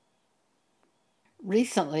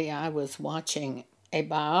Recently, I was watching a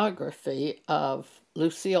biography of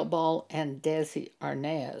Lucille Ball and Desi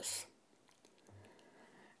Arnaz.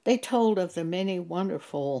 They told of the many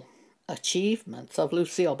wonderful achievements of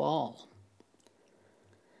Lucille Ball.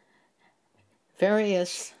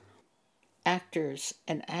 Various actors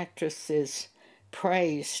and actresses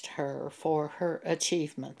praised her for her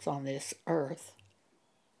achievements on this earth.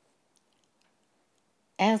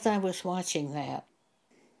 As I was watching that,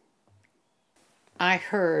 I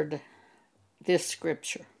heard this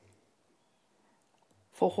scripture: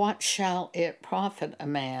 For what shall it profit a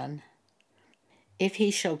man if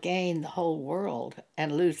he shall gain the whole world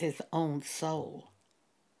and lose his own soul?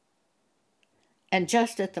 And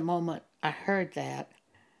just at the moment I heard that,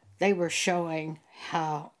 they were showing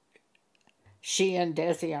how she and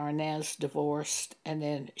Desi Arnaz divorced, and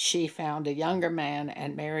then she found a younger man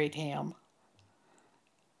and married him.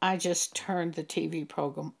 I just turned the TV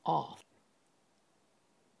program off.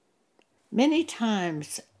 Many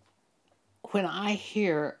times when I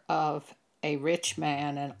hear of a rich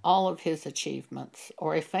man and all of his achievements,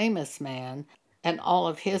 or a famous man and all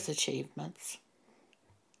of his achievements,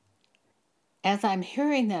 as I'm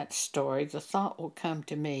hearing that story, the thought will come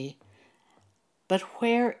to me, but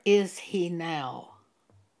where is he now?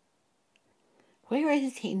 Where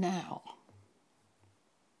is he now?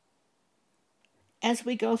 As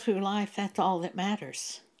we go through life, that's all that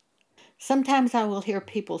matters. Sometimes I will hear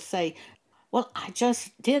people say, well, I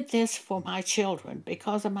just did this for my children,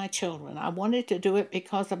 because of my children. I wanted to do it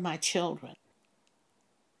because of my children.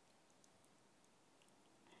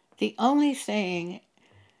 The only thing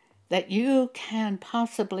that you can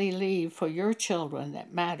possibly leave for your children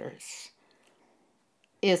that matters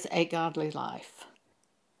is a godly life.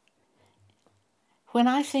 When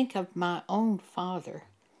I think of my own father,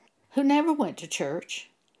 who never went to church,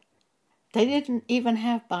 they didn't even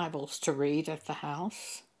have Bibles to read at the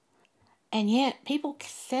house, and yet people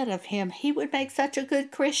said of him he would make such a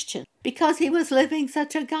good Christian because he was living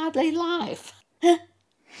such a godly life.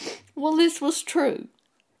 Well, this was true.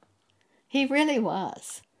 He really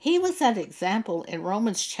was. He was that example in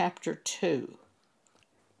Romans chapter 2.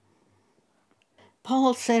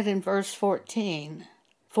 Paul said in verse 14,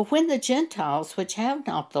 For when the Gentiles, which have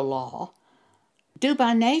not the law, do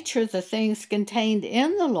by nature the things contained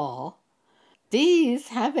in the law, these,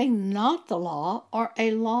 having not the law, are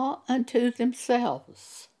a law unto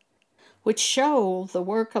themselves, which show the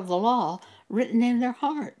work of the law written in their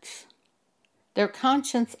hearts, their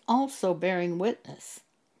conscience also bearing witness,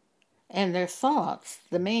 and their thoughts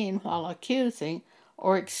the meanwhile accusing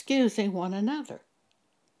or excusing one another.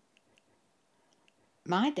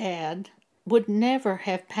 My dad would never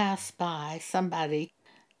have passed by somebody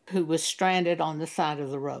who was stranded on the side of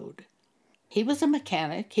the road. He was a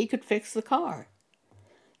mechanic. He could fix the car.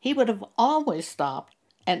 He would have always stopped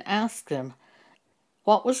and asked them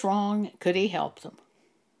what was wrong, could he help them.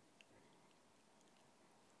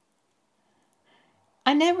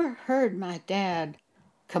 I never heard my dad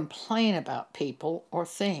complain about people or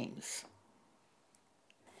things.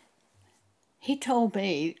 He told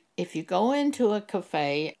me, if you go into a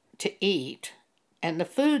cafe to eat and the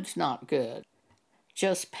food's not good,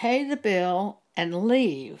 just pay the bill and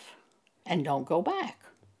leave and don't go back.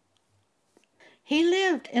 He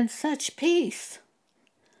lived in such peace,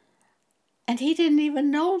 and he didn't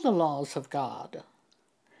even know the laws of God,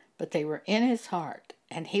 but they were in his heart,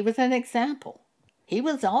 and he was an example. He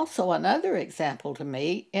was also another example to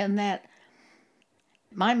me in that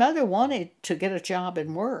my mother wanted to get a job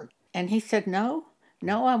and work, and he said, no,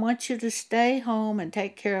 I want you to stay home and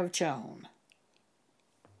take care of Joan.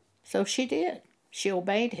 So she did. She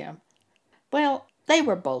obeyed him. Well, they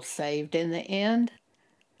were both saved in the end.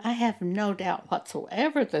 I have no doubt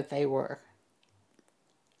whatsoever that they were.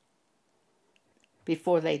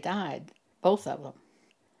 Before they died, both of them.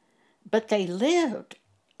 But they lived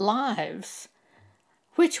lives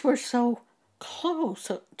which were so close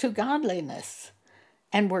to godliness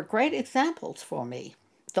and were great examples for me,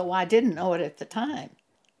 though I didn't know it at the time.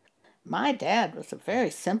 My dad was a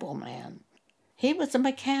very simple man. He was a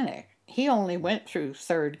mechanic. He only went through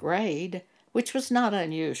 3rd grade, which was not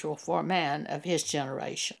unusual for a man of his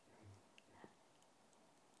generation.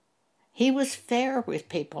 He was fair with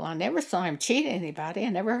people. I never saw him cheat anybody. I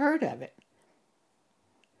never heard of it.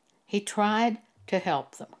 He tried to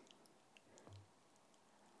help them.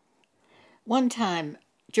 One time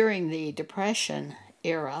during the Depression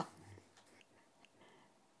era,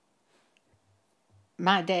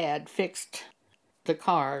 my dad fixed the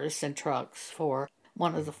cars and trucks for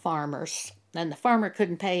one of the farmers, and the farmer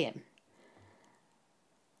couldn't pay him.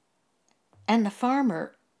 And the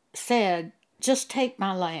farmer said, just take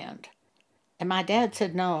my land. And my dad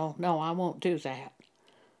said, no, I won't do that.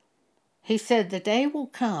 He said, the day will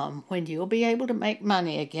come when you'll be able to make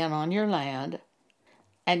money again on your land,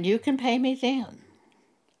 and you can pay me then.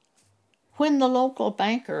 When the local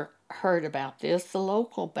banker heard about this, the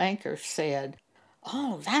local banker said,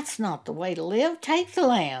 oh, that's not the way to live. Take the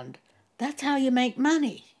land. That's how you make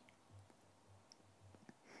money.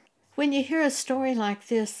 When you hear a story like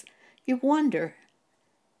this, you wonder,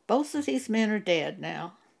 both of these men are dead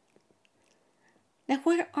now. Now,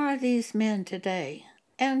 where are these men today?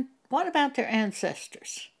 And what about their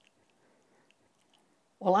ancestors?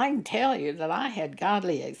 Well, I can tell you that I had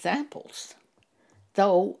godly examples,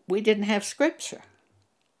 though we didn't have Scripture.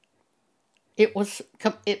 It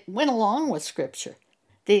went along with Scripture.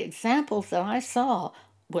 The examples that I saw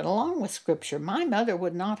went along with Scripture. My mother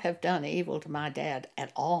would not have done evil to my dad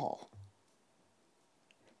at all.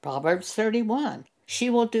 Proverbs 31, she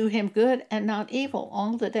will do him good and not evil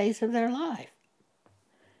all the days of their life.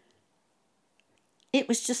 It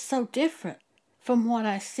was just so different from what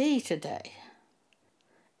I see today.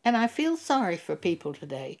 And I feel sorry for people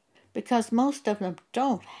today because most of them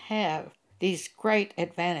don't have these great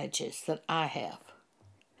advantages that I have.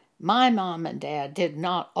 My mom and dad did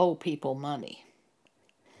not owe people money.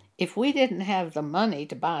 If we didn't have the money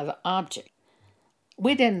to buy the object,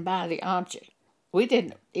 we didn't buy the object. We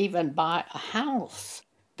didn't even buy a house.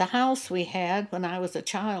 The house we had when I was a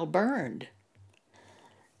child burned.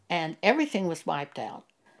 And everything was wiped out.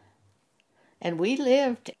 And we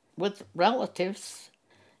lived with relatives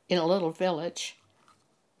in a little village.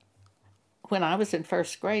 When I was in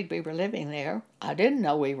first grade, we were living there. I didn't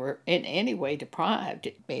know we were in any way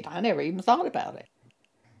deprived. I never even thought about it.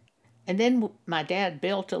 And then my dad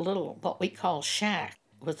built a little, what we call shack.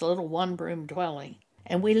 It was a little one-room dwelling.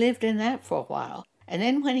 And we lived in that for a while. And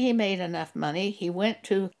then when he made enough money, he went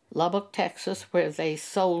to Lubbock, Texas, where they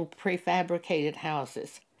sold prefabricated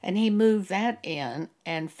houses. And he moved that in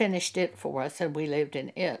and finished it for us, and we lived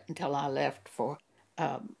in it until I left for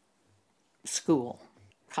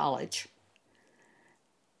college.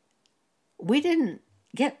 We didn't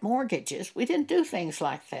get mortgages. We didn't do things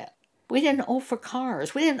like that. We didn't owe for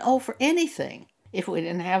cars. We didn't owe for anything. If we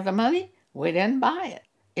didn't have the money, we didn't buy it.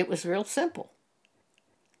 It was real simple.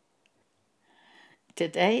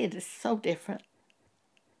 Today, it is so different.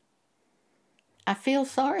 I feel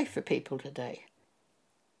sorry for people today.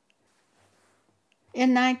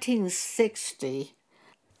 In 1960,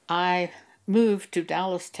 I moved to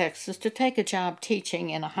Dallas, Texas to take a job teaching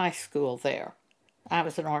in a high school there. I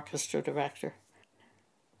was an orchestra director.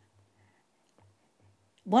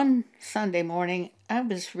 One Sunday morning, I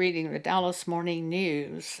was reading the Dallas Morning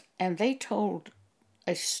News, and they told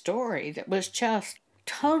a story that was just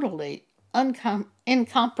totally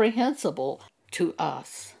incomprehensible to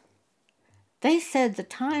us. They said the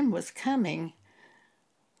time was coming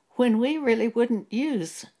when we really wouldn't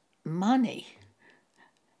use money.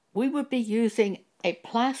 We would be using a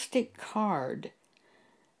plastic card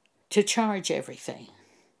to charge everything.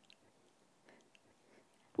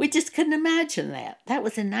 We just couldn't imagine that. That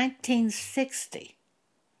was in 1960.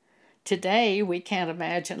 Today, we can't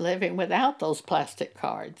imagine living without those plastic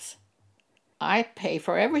cards. I pay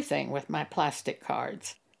for everything with my plastic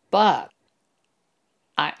cards, but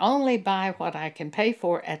I only buy what I can pay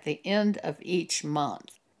for at the end of each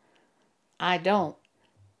month. I don't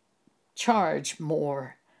charge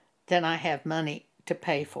more than I have money to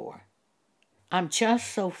pay for. I'm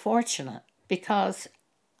just so fortunate because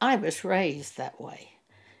I was raised that way.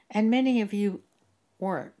 And many of you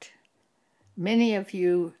weren't. Many of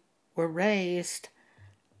you were raised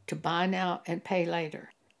to buy now and pay later.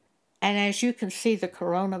 And as you can see the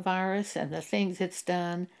coronavirus and the things it's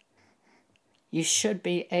done, you should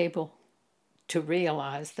be able to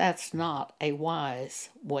realize that's not a wise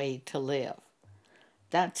way to live.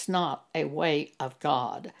 That's not a way of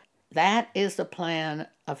God. That is the plan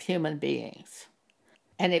of human beings.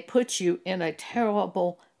 And it puts you in a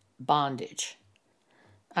terrible bondage.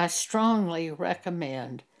 I strongly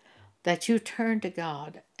recommend that you turn to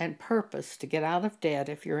God and purpose to get out of debt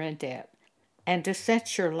if you're in debt and to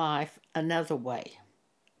set your life another way.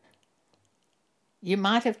 You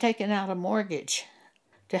might have taken out a mortgage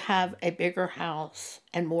to have a bigger house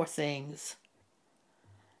and more things,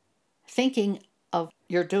 thinking of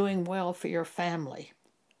you're doing well for your family.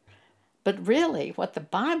 But really, what the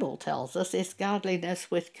Bible tells us is godliness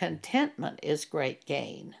with contentment is great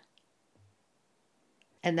gain.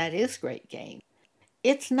 And that is great gain.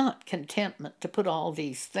 It's not contentment to put all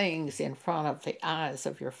these things in front of the eyes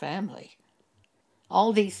of your family.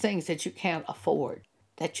 All these things that you can't afford,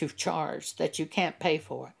 that you've charged, that you can't pay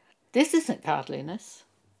for. This isn't godliness.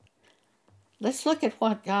 Let's look at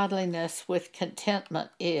what godliness with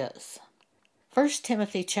contentment is. 1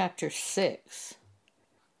 Timothy chapter 6.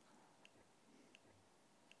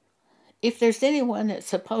 If there's anyone that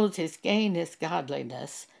supposes gain is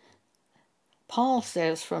godliness, Paul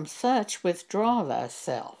says, from such withdraw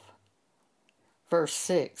thyself. Verse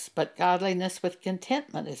 6, but godliness with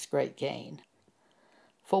contentment is great gain.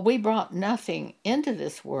 For we brought nothing into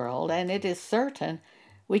this world, and it is certain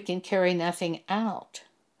we can carry nothing out.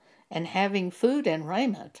 And having food and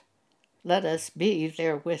raiment, let us be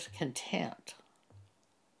therewith content.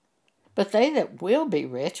 But they that will be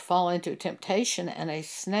rich fall into temptation and a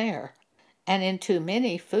snare, and into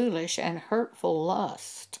many foolish and hurtful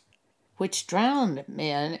lusts, which drown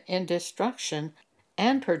men in destruction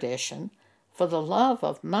and perdition. For the love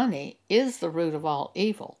of money is the root of all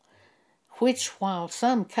evil, which while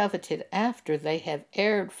some coveted after, they have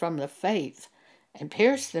erred from the faith, and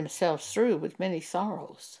pierced themselves through with many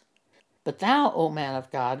sorrows. But thou, O man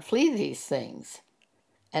of God, flee these things,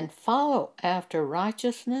 and follow after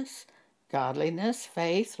righteousness, godliness,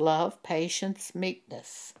 faith, love, patience,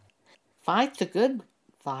 meekness. Fight the good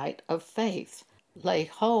fight of faith, lay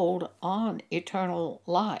hold on eternal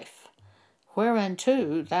life,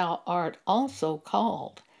 whereunto thou art also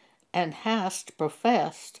called, and hast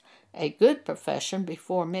professed a good profession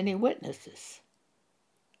before many witnesses.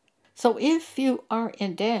 So if you are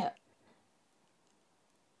in debt,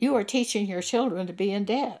 you are teaching your children to be in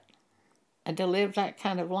debt and to live that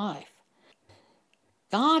kind of life.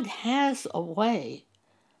 God has a way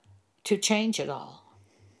to change it all.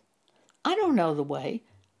 I don't know the way,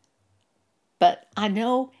 but I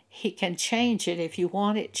know He can change it if you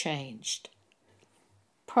want it changed.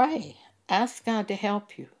 Pray. Ask God to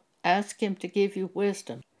help you. Ask Him to give you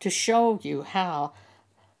wisdom, to show you how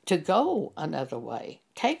to go another way.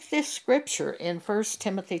 Take this scripture in 1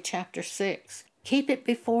 Timothy chapter 6. Keep it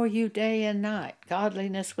before you day and night.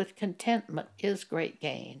 Godliness with contentment is great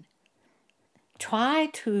gain. Try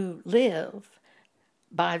to live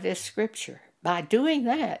by this scripture. By doing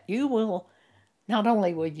that, you will, not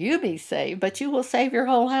only will you be saved, but you will save your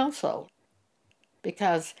whole household.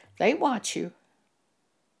 Because they watch you.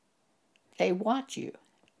 They watch you.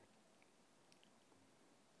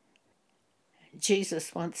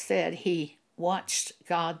 Jesus once said He watched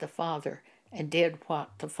God the Father and did what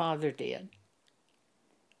the Father did.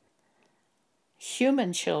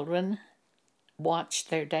 Human children watch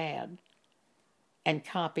their dad and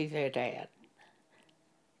copy their dad.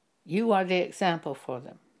 You are the example for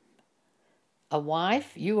them. A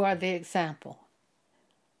wife, you are the example.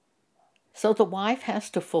 So the wife has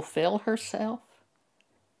to fulfill herself.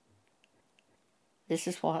 This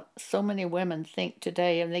is what so many women think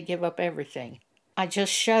today, and they give up everything. I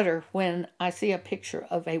just shudder when I see a picture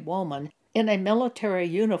of a woman in a military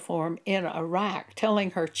uniform in Iraq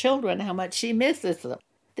telling her children how much she misses them.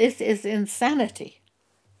 This is insanity.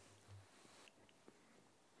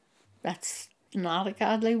 That's not a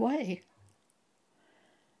godly way.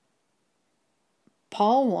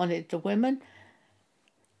 Paul wanted the women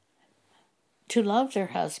to love their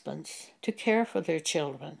husbands, to care for their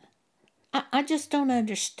children. I just don't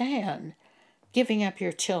understand giving up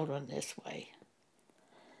your children this way.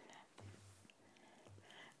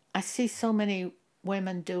 I see so many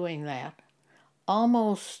women doing that.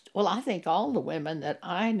 I think all the women that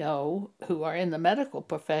I know who are in the medical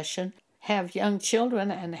profession have young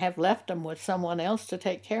children and have left them with someone else to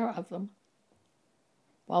take care of them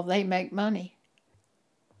while they make money.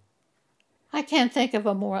 I can't think of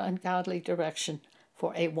a more ungodly direction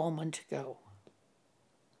for a woman to go.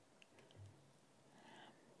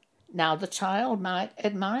 Now, the child might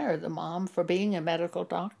admire the mom for being a medical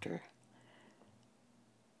doctor.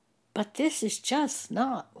 But this is just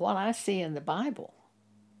not what I see in the Bible.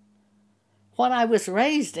 What I was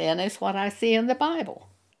raised in is what I see in the Bible.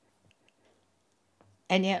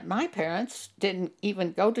 And yet my parents didn't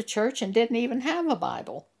even go to church and didn't even have a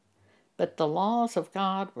Bible. But the laws of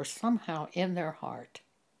God were somehow in their heart.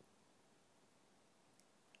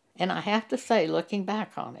 And I have to say, looking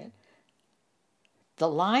back on it, the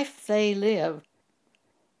life they lived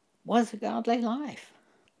was a godly life.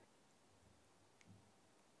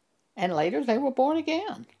 And later they were born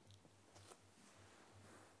again.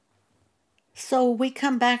 So we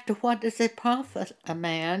come back to, what does it profit a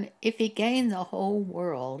man if he gain the whole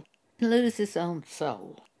world and lose his own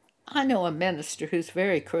soul? I know a minister who's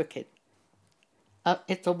very crooked.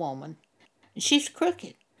 It's a woman. She's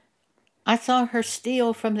crooked. I saw her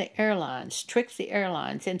steal from the airlines, trick the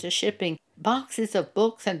airlines into shipping boxes of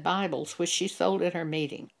books and Bibles which she sold at her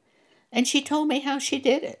meeting. And she told me how she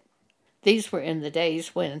did it. These were in the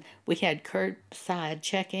days when we had curbside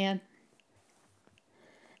check-in.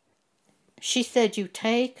 She said you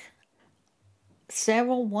take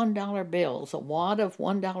several $1 bills, a wad of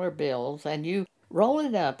 $1 bills, and you roll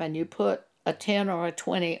it up and you put a 10 or a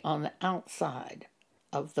 20 on the outside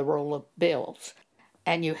of the roll of bills.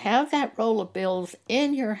 And you have that roll of bills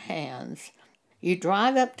in your hands. You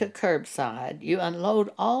drive up to curbside. You unload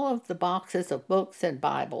all of the boxes of books and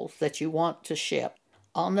Bibles that you want to ship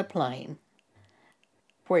on the plane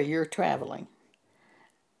where you're traveling.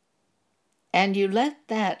 And you let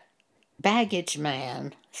that baggage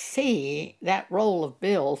man see that roll of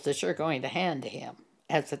bills that you're going to hand to him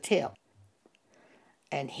as a tip.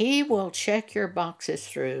 And he will check your boxes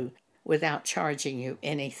through without charging you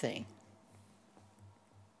anything.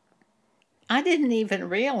 I didn't even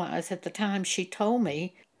realize at the time she told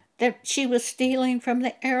me that she was stealing from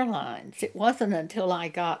the airlines. It wasn't until I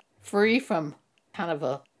got free from kind of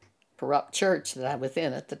a corrupt church that I was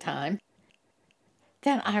in at the time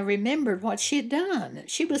that I remembered what she had done.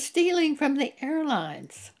 She was stealing from the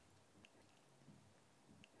airlines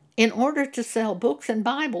in order to sell books and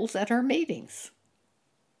Bibles at her meetings.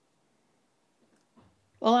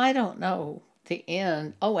 Well, I don't know the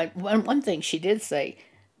end. Oh, and one thing she did say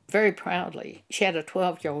very proudly, she had a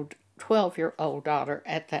 12-year-old daughter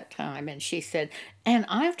at that time, and she said, and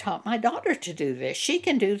I've taught my daughter to do this. She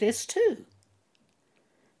can do this too.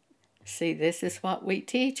 See, this is what we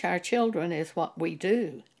teach our children, is what we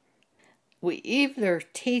do. We either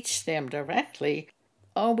teach them directly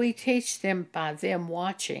or we teach them by them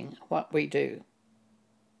watching what we do.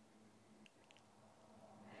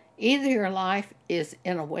 Either your life is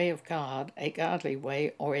in a way of God, a godly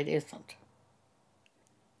way, or it isn't.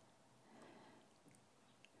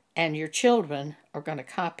 And your children are going to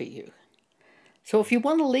copy you. So if you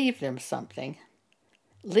want to leave them something,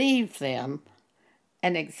 leave them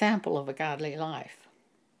an example of a godly life.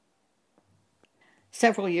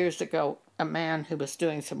 Several years ago, a man who was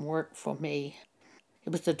doing some work for me, he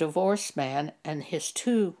was a divorced man, and his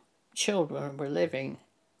 2 children were living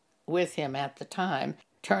with him at the time.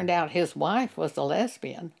 Turned out his wife was a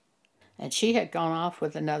lesbian, and she had gone off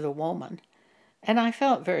with another woman, and I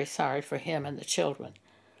felt very sorry for him and the children.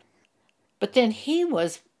 But then he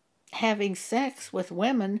was having sex with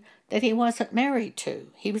women that he wasn't married to.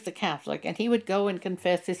 He was a Catholic, and he would go and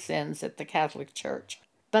confess his sins at the Catholic Church,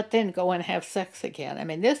 but then go and have sex again. I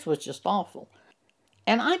mean, this was just awful.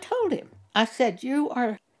 And I told him, I said, you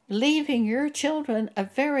are leaving your children a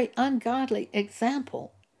very ungodly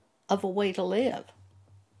example of a way to live.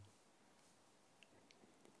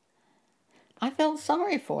 I felt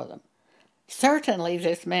sorry for them. Certainly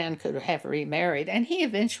this man could have remarried, and he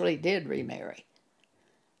eventually did remarry.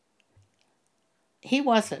 He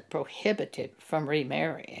wasn't prohibited from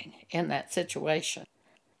remarrying in that situation.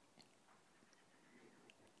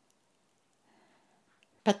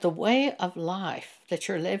 But the way of life that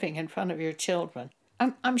you're living in front of your children,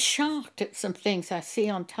 I'm shocked at some things I see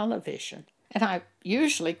on television, and I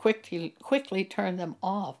usually quickly turn them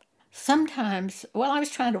off. Sometimes, I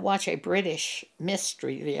was trying to watch a British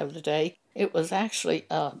mystery the other day. It was actually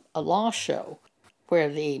a law show where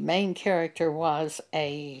the main character was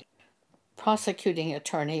a prosecuting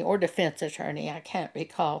attorney or defense attorney. I can't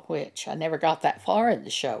recall which. I never got that far in the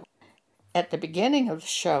show. At the beginning of the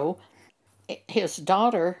show, his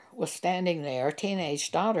daughter was standing there,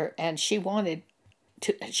 teenage daughter, and she wanted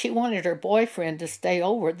her boyfriend to stay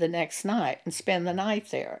over the next night and spend the night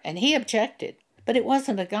there, and he objected. But it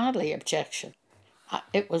wasn't a godly objection.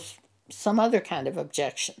 It was some other kind of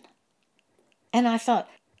objection. And I thought,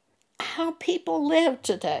 how people live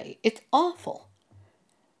today, it's awful.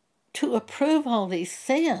 To approve all these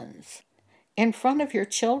sins in front of your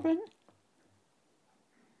children?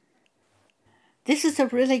 This is a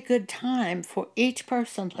really good time for each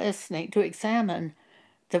person listening to examine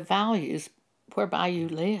the values whereby you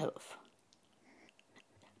live.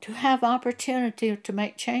 To have opportunity to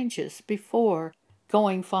make changes before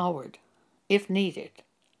going forward, if needed.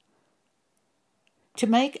 To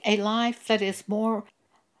make a life that is more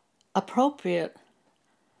appropriate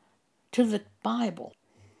to the Bible.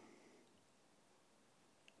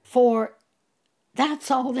 For that's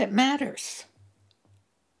all that matters.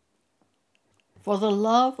 For the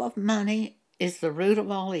love of money is the root of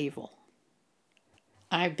all evil.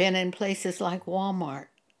 I've been in places like Walmart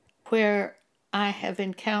where I have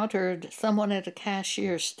encountered someone at a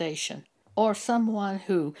cashier station or someone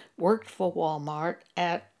who worked for Walmart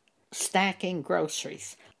at stacking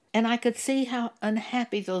groceries. And I could see how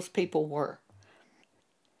unhappy those people were.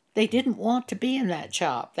 They didn't want to be in that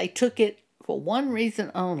job. They took it for one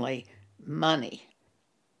reason only, money.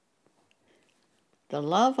 The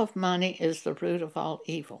love of money is the root of all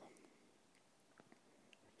evil.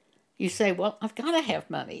 You say, well, I've got to have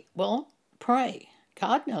money. Well, Pray.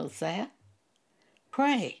 God knows that.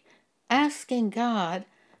 Pray, asking God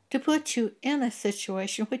to put you in a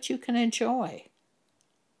situation which you can enjoy.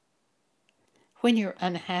 When you're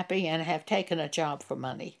unhappy and have taken a job for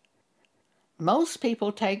money, most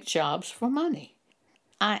people take jobs for money.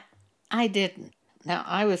 I didn't. Now,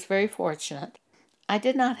 I was very fortunate. I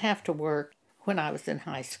did not have to work when I was in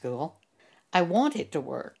high school. I wanted to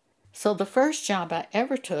work. So the first job I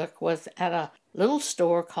ever took was at a little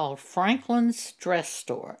store called Franklin's Dress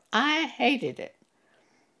Store. I hated it.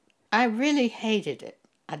 I really hated it.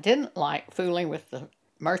 I didn't like fooling with the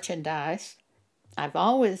merchandise. I've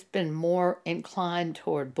always been more inclined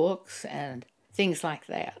toward books and things like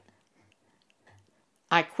that.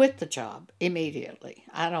 I quit the job immediately.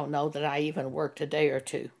 I don't know that I even worked a day or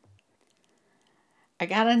two. I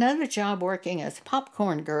got another job working as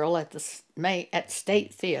popcorn girl at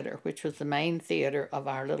State Theater, which was the main theater of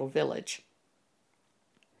our little village.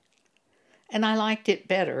 And I liked it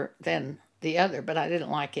better than the other, but I didn't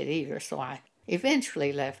like it either, so I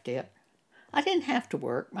eventually left it. I didn't have to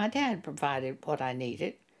work. My dad provided what I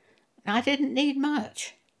needed. I didn't need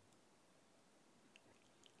much.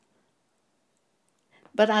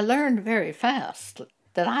 But I learned very fast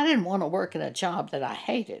that I didn't want to work in a job that I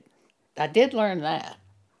hated. I did learn that.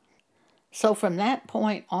 So from that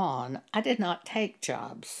point on, I did not take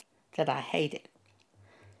jobs that I hated.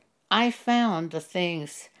 I found the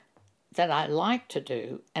things that I liked to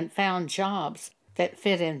do and found jobs that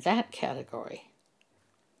fit in that category.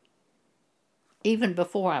 Even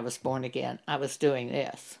before I was born again, I was doing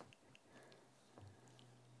this.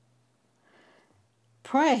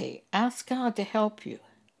 Pray, ask God to help you.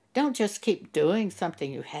 Don't just keep doing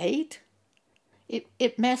something you hate.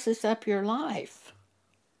 It messes up your life.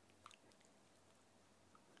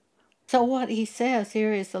 So what he says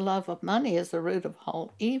here is the love of money is the root of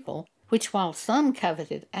all evil, which while some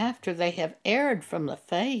coveted after, they have erred from the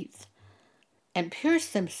faith and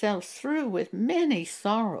pierced themselves through with many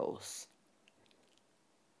sorrows.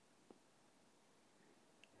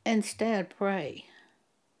 Instead, pray.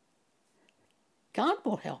 God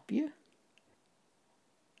will help you.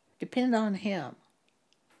 Depend on Him.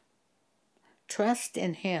 Trust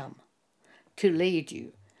in Him to lead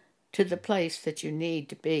you to the place that you need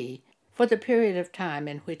to be for the period of time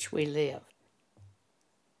in which we live.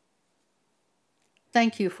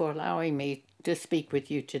 Thank you for allowing me to speak with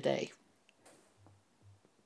you today.